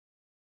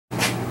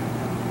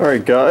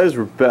Alright guys,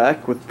 we're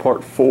back with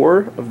part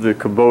 4 of the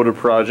Kubota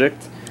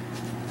project.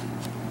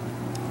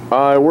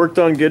 I worked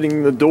on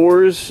getting the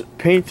doors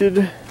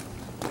painted.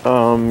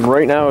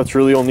 Right now it's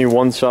really only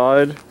one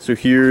side. So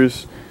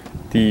here's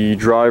the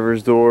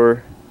driver's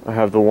door. I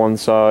have the one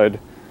side,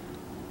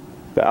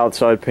 the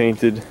outside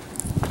painted,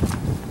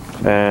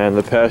 and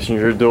the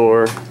passenger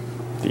door,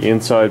 the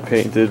inside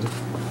painted.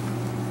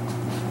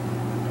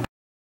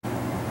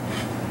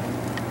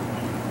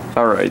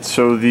 Alright,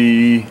 so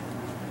the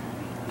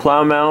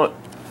plow mount,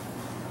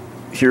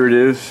 here it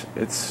is.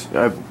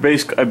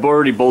 I've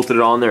already bolted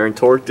it on there and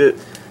torqued it.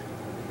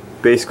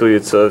 Basically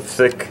it's a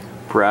thick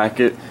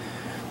bracket.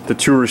 The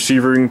two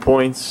receiving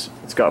points,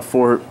 it's got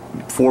four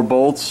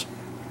bolts,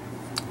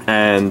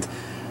 and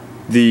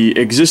the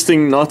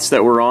existing nuts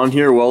that were on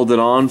here welded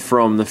on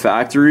from the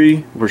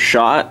factory were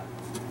shot.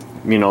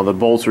 You know, the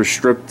bolts were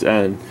stripped,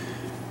 and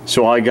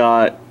so I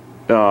got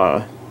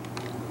a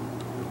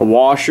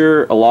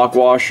washer, a lock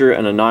washer,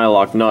 and a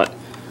nylock nut,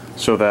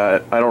 so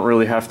that I don't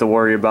really have to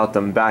worry about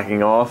them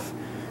backing off.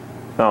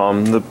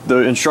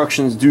 The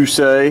instructions do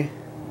say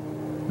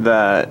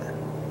that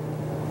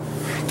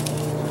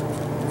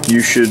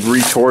you should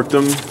retorque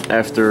them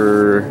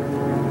after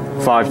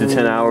 5 to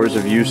 10 hours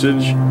of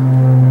usage,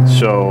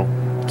 so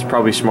it's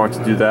probably smart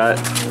to do that.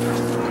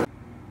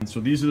 And so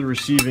these are the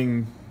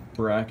receiving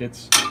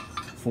brackets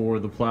for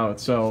the plow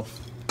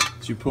itself.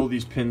 So you pull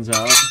these pins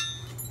out,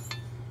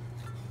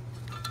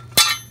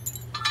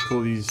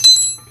 pull these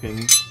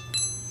pins,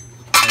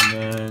 and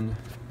then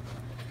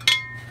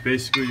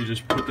basically you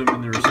just put them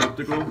in the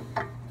receptacle,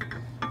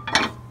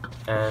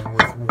 and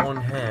with one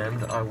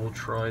hand I will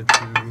try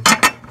to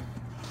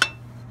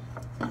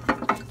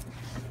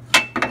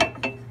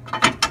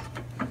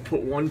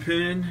put one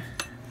pin in,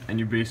 and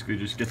you basically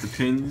just get the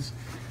pins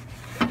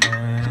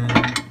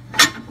and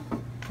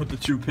put the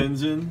two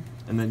pins in,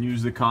 and then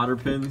use the cotter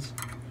pins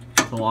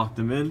to lock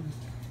them in.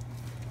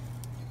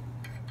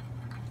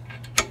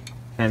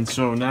 And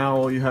so now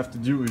all you have to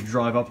do is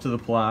drive up to the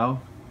plow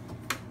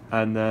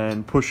and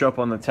then push up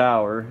on the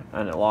tower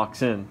and it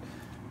locks in.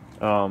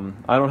 I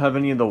don't have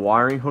any of the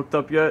wiring hooked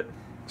up yet,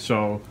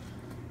 so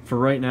for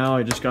right now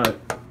I just got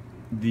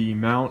the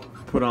mount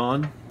put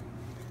on,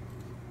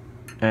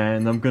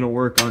 and I'm gonna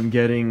work on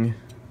getting,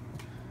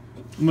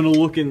 I'm gonna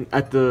look at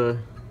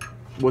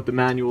what the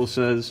manual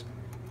says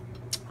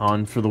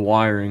on for the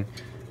wiring,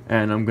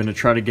 and I'm gonna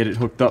try to get it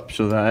hooked up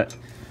so that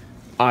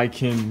I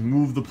can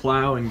move the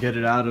plow and get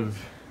it out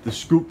of the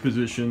scoop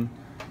position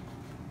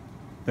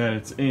that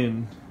it's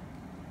in,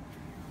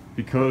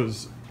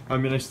 because I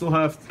mean I still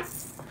have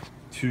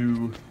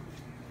to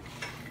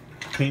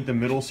paint the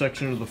middle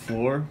section of the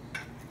floor.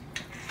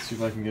 Let's see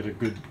if I can get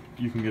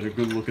you can get a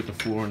good look at the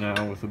floor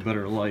now with a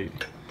better light.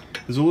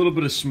 There's a little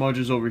bit of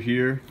smudges over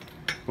here,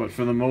 but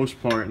for the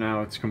most part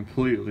now it's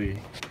completely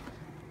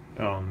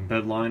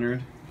bed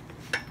linered.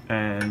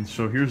 And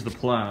so here's the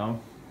plow.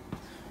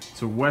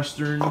 It's a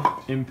Western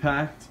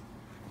Impact.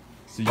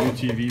 It's a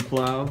UTV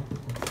plow.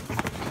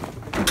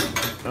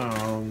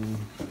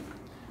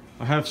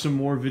 I have some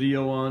more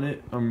video on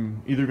it.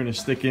 I'm either going to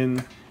stick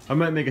in, I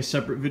might make a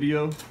separate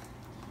video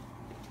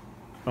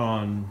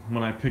on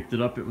when I picked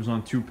it up. It was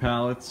on 2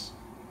 pallets,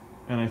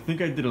 and I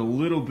think I did a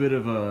little bit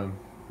of a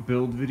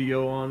build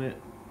video on it,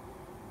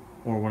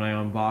 or when I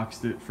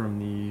unboxed it from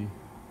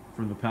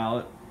the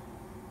pallet.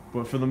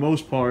 But for the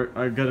most part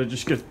I gotta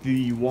just get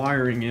the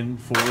wiring in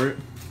for it,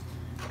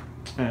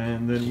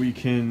 and then we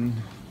can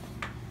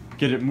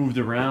get it moved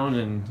around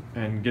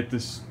and get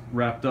this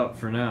wrapped up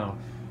for now,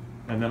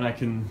 and then I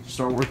can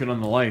start working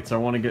on the lights. I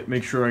want to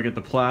make sure I get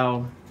the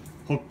plow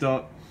hooked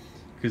up,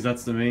 because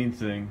that's the main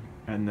thing,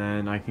 and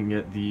then I can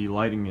get the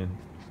lighting in.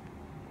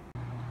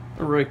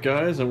 Alright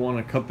guys, I want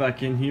to cut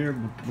back in here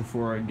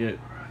before I get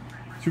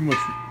too much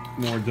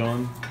more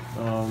done.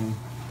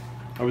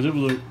 I was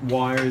able to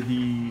wire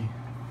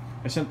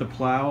I sent the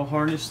plow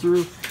harness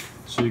through,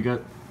 so you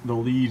got the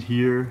lead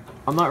here.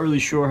 I'm not really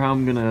sure how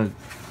I'm gonna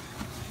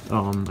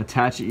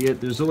attach it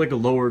yet. There's like a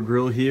lower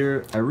grill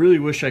here. I really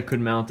wish I could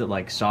mount it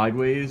like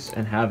sideways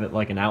and have it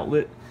like an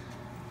outlet,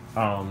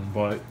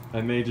 but I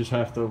may just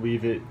have to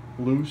leave it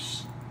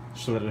loose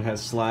so that it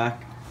has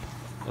slack.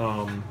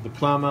 The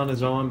plow mount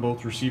is on,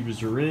 both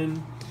receivers are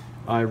in.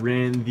 I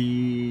ran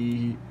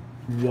the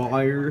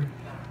wire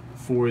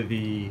for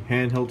the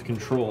handheld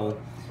control.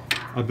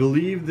 I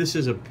believe this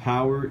is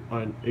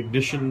an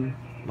ignition,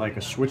 like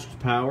a switched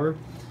power.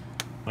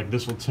 Like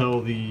this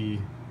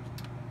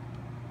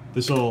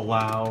will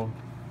allow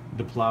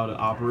the plow to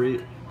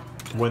operate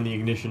when the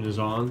ignition is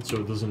on, so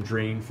it doesn't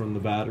drain from the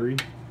battery.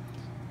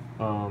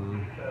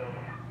 And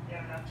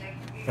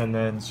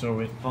then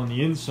so on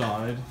the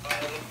inside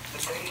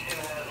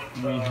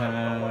we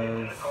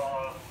have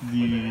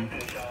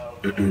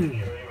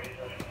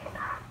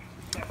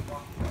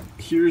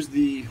here's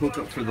the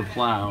hookup for the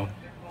plow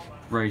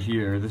right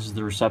here. This is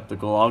the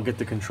receptacle. I'll get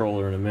the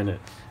controller in a minute.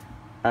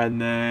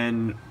 And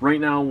then right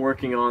now I'm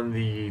working on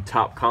the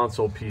top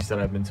console piece that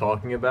I've been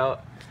talking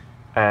about,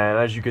 and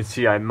as you can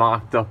see I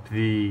mocked up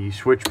the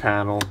switch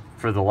panel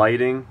for the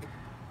lighting,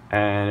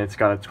 and it's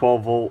got a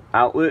 12-volt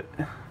outlet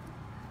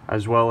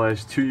as well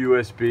as 2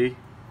 USB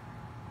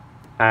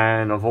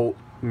and a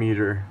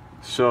voltmeter.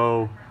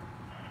 So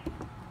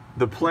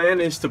the plan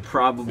is to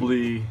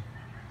probably,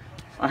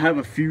 I have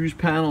a fuse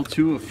panel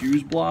too, a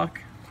fuse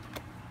block,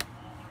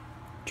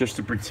 just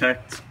to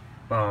protect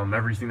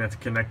everything that's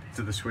connected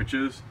to the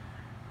switches.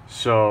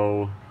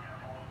 So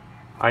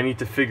I need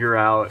to figure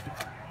out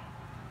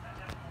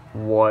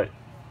what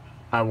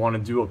I want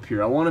to do up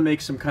here. I want to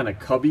make some kind of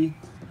cubby,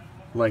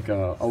 like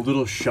a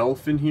little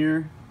shelf in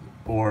here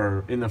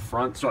or in the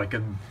front, so I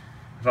can,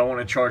 if I want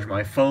to charge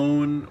my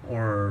phone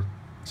or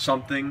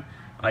something,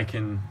 I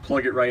can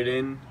plug it right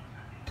in,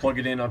 plug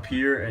it in up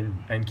here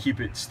and keep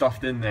it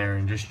stuffed in there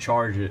and just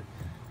charge it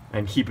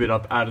and keep it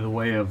up out of the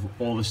way of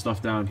all the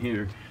stuff down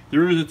here.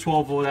 There is a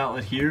 12-volt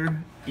outlet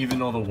here, even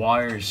though the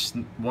wires,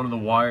 one of the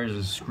wires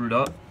is screwed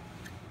up.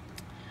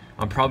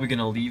 I'm probably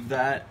gonna leave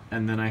that,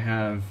 and then I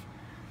have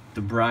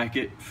the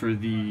bracket for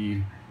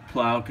the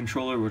plow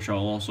controller, which I'll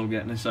also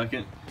get in a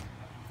second.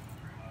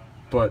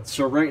 But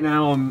so right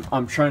now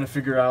I'm trying to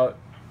figure out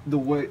the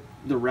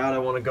route I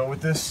want to go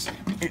with this.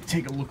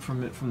 Take a look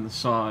from it from the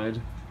side.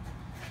 You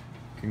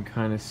can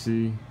kind of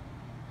see.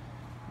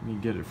 Let me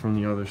get it from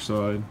the other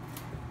side.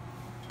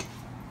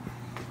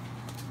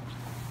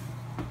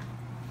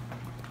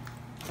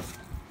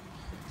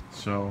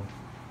 So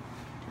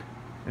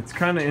it's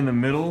kind of in the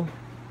middle,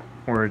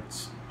 or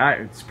it's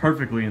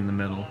perfectly in the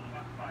middle.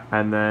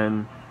 And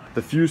then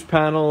the fuse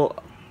panel,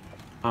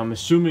 I'm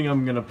assuming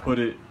I'm gonna put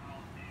it,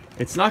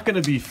 it's not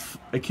gonna be,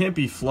 it can't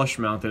be flush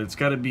mounted, it's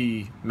gotta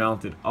be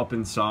mounted up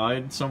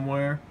inside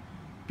somewhere,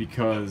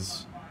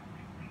 because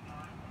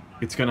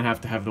it's gonna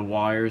have to have the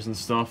wires and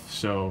stuff.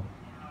 So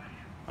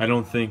I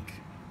don't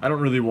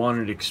really want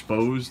it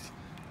exposed,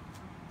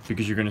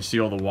 because you're gonna see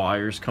all the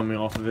wires coming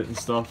off of it and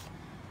stuff.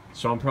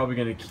 So I'm probably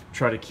gonna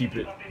try to keep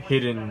it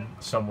hidden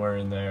somewhere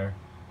in there.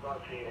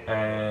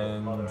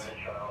 And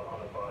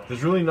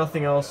there's really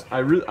nothing else.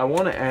 I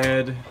want to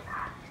add,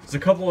 there's a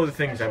couple other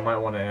things I might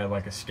want to add,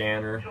 like a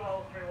scanner.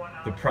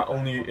 The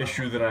only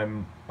issue that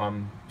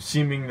I'm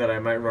seeming that I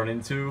might run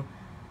into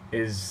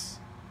is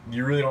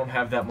you really don't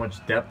have that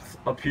much depth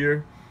up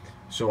here.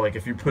 So like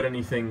if you put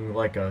anything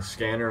like a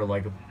scanner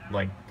like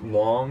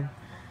long,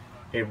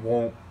 it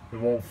won't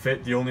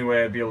fit. The only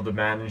way I'd be able to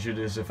manage it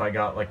is if I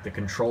got like the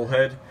control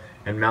head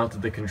and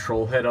mounted the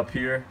control head up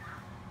here.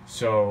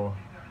 So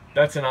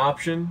that's an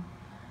option.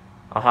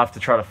 I'll have to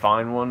try to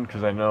find one,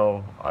 because I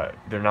know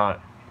they're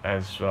not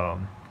as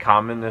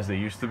common as they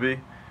used to be,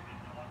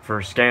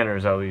 for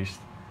scanners at least.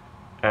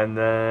 And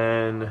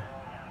then,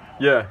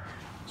 yeah,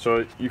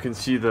 so you can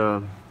see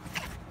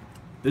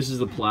this is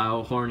the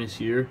plow harness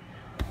here.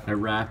 I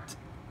wrapped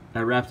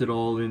it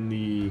all in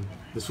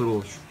this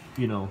little,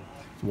 you know,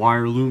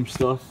 wire loom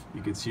stuff.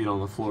 You can see it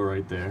on the floor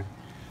right there.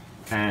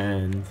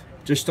 And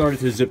just started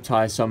to zip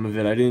tie some of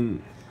it. I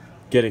didn't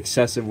get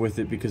excessive with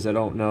it because I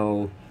don't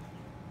know,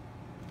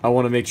 I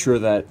want to make sure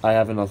that I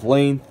have enough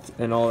length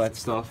and all that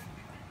stuff.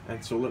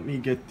 And so let me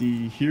get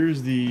this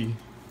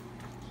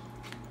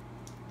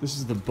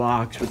is the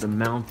box with the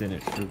mount in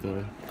it for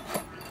the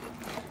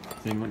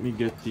thing. Let me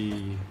get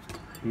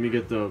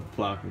the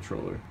plow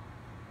controller.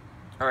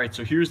 Alright,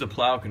 so here's the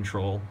plow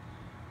control,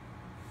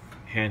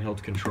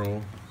 handheld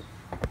control.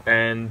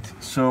 And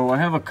so I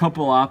have a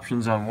couple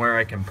options on where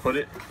I can put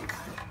it.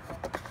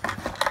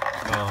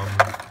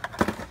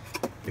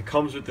 It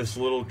comes with this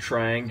little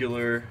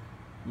triangular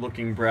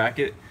looking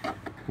bracket,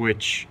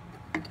 which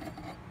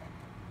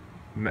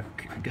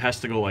has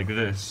to go like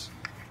this.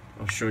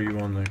 I'll show you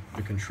on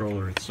the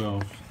controller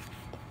itself.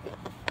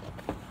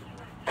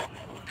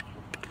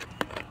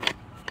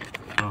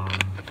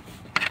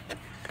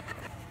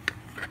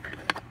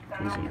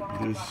 Goes like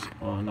this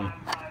on it.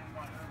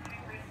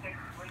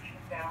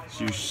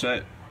 So you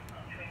set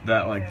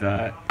that like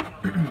that.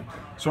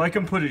 So I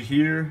can put it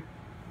here.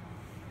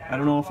 I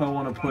don't know if I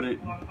want to put it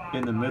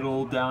in the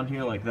middle down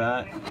here like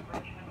that.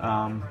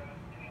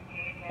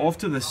 Off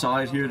to the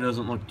side here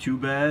doesn't look too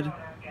bad,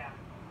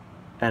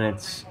 and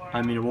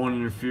I mean, it won't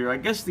interfere. I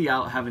guess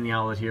having the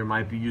outlet here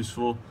might be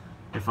useful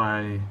if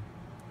I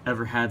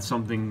ever had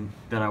something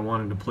that I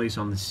wanted to place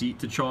on the seat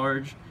to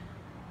charge,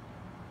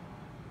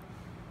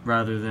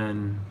 rather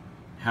than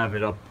have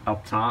it up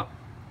top.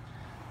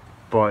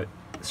 But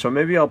so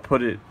maybe I'll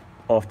put it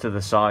off to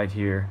the side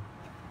here,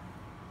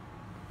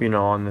 you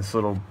know, on this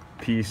little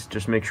piece.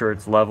 Just make sure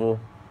it's level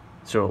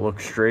so it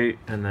looks straight,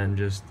 and then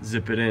just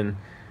zip it in.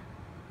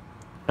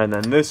 And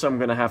then this I'm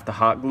gonna have to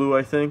hot glue,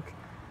 I think,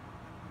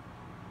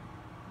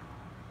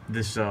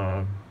 this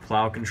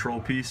plow control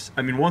piece.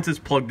 I mean, once it's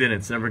plugged in,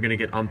 it's never gonna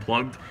get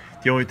unplugged.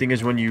 The only thing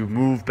is when you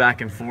move back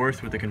and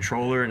forth with the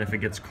controller, and if it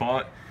gets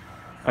caught,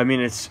 I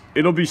mean,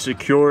 it'll be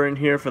secure in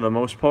here for the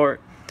most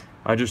part.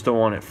 I just don't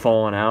want it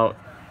falling out,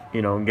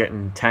 you know, and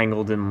getting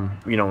tangled in,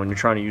 you know, when you're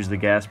trying to use the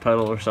gas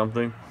pedal or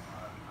something.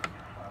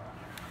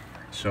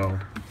 So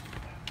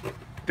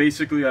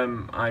basically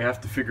I have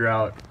to figure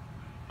out,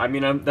 I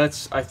mean,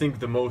 that's I think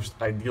the most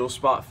ideal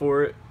spot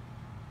for it.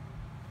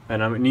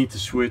 And I would need to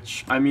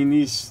switch. I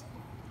mean,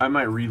 I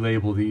might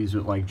relabel these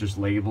with like just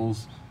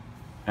labels.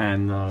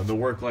 And the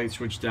work light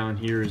switch down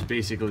here is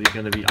basically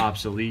going to be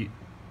obsolete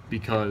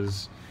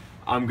because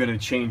I'm going to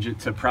change it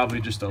to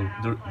probably just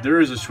there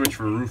is a switch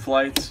for roof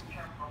lights,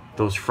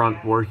 those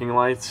front working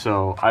lights,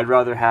 so I'd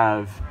rather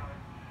have,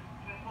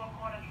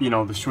 you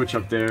know, the switch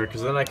up there,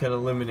 because then I can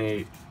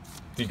eliminate,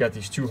 you got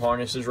these two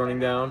harnesses running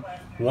down,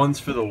 one's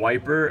for the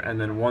wiper and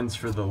then one's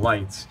for the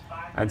lights,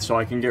 and so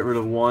I can get rid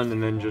of one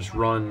and then just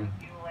run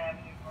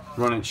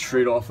it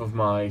straight off of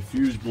my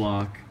fuse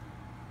block,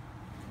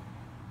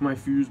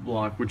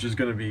 which is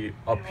going to be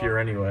up here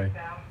anyway.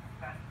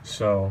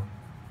 So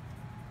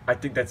I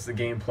think that's the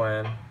game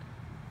plan,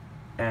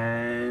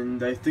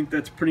 and I think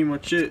that's pretty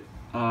much it.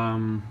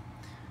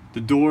 The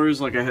doors,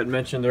 like I had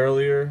mentioned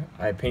earlier,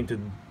 I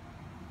painted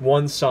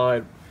one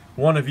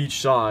of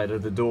each side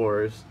of the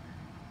doors,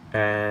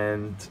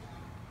 and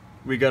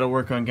we got to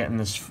work on getting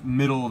this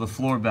middle of the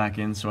floor back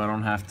in so I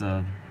don't have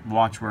to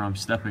watch where I'm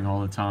stepping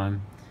all the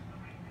time.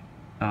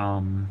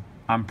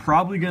 I'm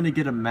probably going to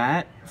get a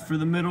mat for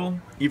the middle,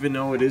 even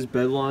though it is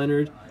bed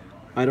linered.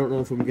 I don't know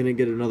if I'm going to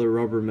get another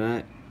rubber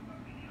mat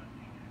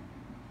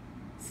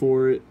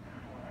for it,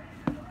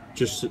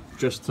 just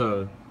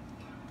to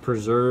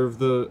preserve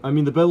the, I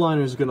mean, the bed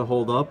liner is going to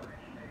hold up.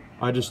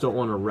 I just don't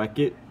want to wreck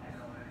it.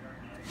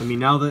 I mean,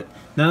 now that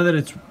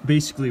it's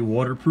basically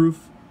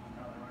waterproof,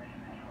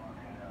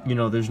 you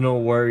know, there's no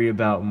worry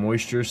about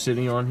moisture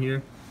sitting on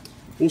here.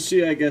 We'll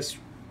see, I guess,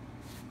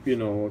 you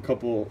know,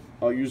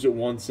 I'll use it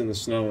once in the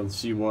snow and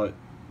see what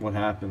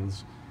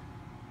happens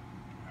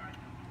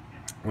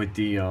with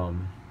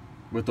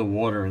the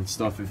water and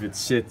stuff, if it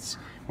sits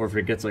or if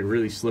it gets like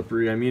really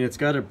slippery. I mean, it's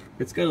got a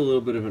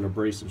little bit of an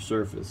abrasive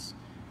surface,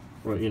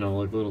 or, you know,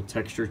 like a little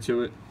texture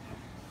to it.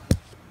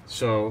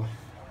 So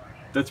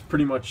that's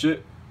pretty much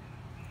it.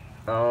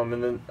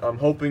 And then I'm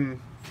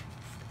hoping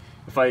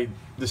if I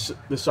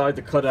decide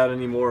to cut out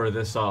any more of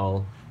this,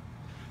 I'll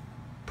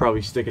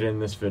probably stick it in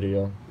this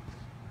video.